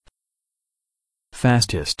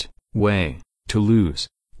Fastest way to lose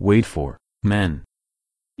weight for men.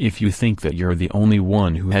 If you think that you're the only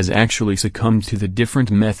one who has actually succumbed to the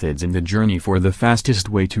different methods in the journey for the fastest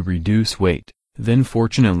way to reduce weight, then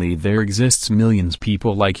fortunately there exists millions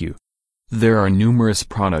people like you. There are numerous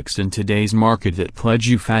products in today's market that pledge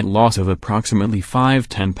you fat loss of approximately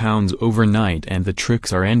 5–10 pounds overnight, and the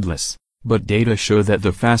tricks are endless, but data show that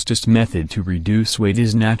the fastest method to reduce weight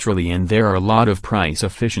is naturally, and there are a lot of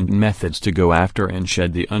price-efficient methods to go after and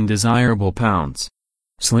shed the undesirable pounds.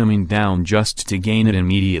 Slimming down just to gain it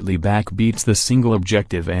immediately back beats the single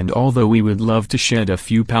objective, and although we would love to shed a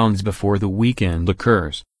few pounds before the weekend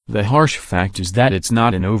occurs, the harsh fact is that it's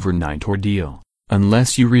not an overnight ordeal,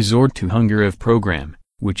 unless you resort to hunger of program,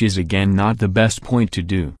 which is again not the best point to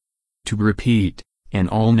do. To repeat, an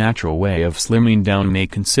all-natural way of slimming down may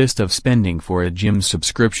consist of spending for a gym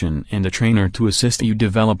subscription and a trainer to assist you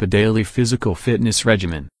develop a daily physical fitness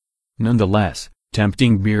regimen. Nonetheless,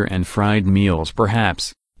 tempting beer and fried meals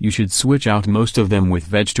perhaps, you should switch out most of them with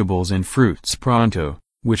vegetables and fruits pronto,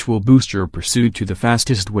 which will boost your pursuit to the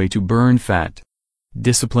fastest way to burn fat.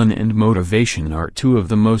 Discipline and motivation are two of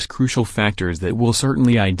the most crucial factors that will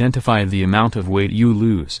certainly identify the amount of weight you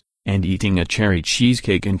lose, and eating a cherry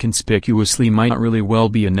cheesecake inconspicuously might really well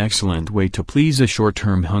be an excellent way to please a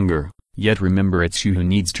short-term hunger, yet remember it's you who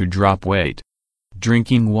needs to drop weight.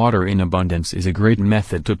 Drinking water in abundance is a great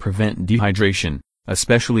method to prevent dehydration,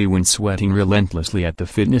 especially when sweating relentlessly at the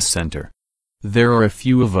fitness center. There are a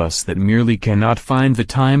few of us that merely cannot find the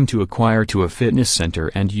time to acquire to a fitness center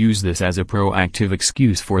and use this as a proactive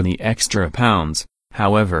excuse for the extra pounds.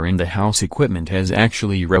 However, in-the-house equipment has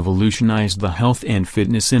actually revolutionized the health and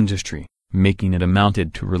fitness industry, making it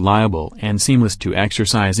amounted to reliable and seamless to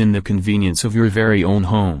exercise in the convenience of your very own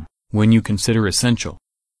home, when you consider essential.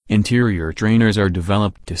 Interior trainers are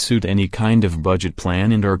developed to suit any kind of budget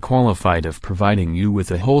plan and are qualified of providing you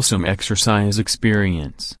with a wholesome exercise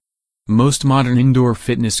experience. Most modern indoor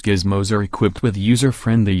fitness gizmos are equipped with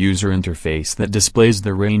user-friendly user interface that displays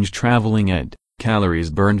the range traveling at, calories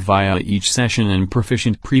burned via each session, and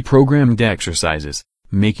proficient pre-programmed exercises,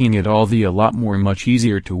 making it all a lot much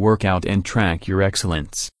easier to work out and track your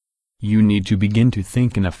excellence. You need to begin to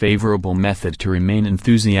think in a favorable method to remain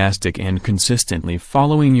enthusiastic, and consistently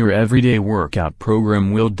following your everyday workout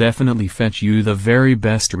program will definitely fetch you the very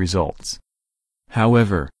best results.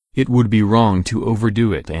 However, it would be wrong to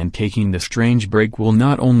overdo it, and taking the strange break will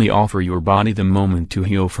not only offer your body the moment to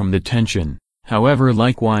heal from the tension, however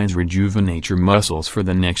likewise rejuvenate your muscles for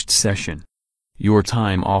the next session. Your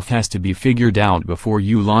time off has to be figured out before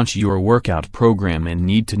you launch your workout program and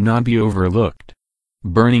need to not be overlooked.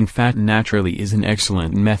 Burning fat naturally is an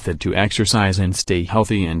excellent method to exercise and stay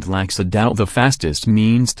healthy, and lacks a doubt the fastest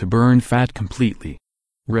means to burn fat completely.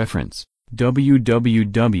 Reference: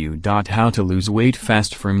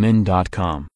 www.howtoloseweightfastformen.com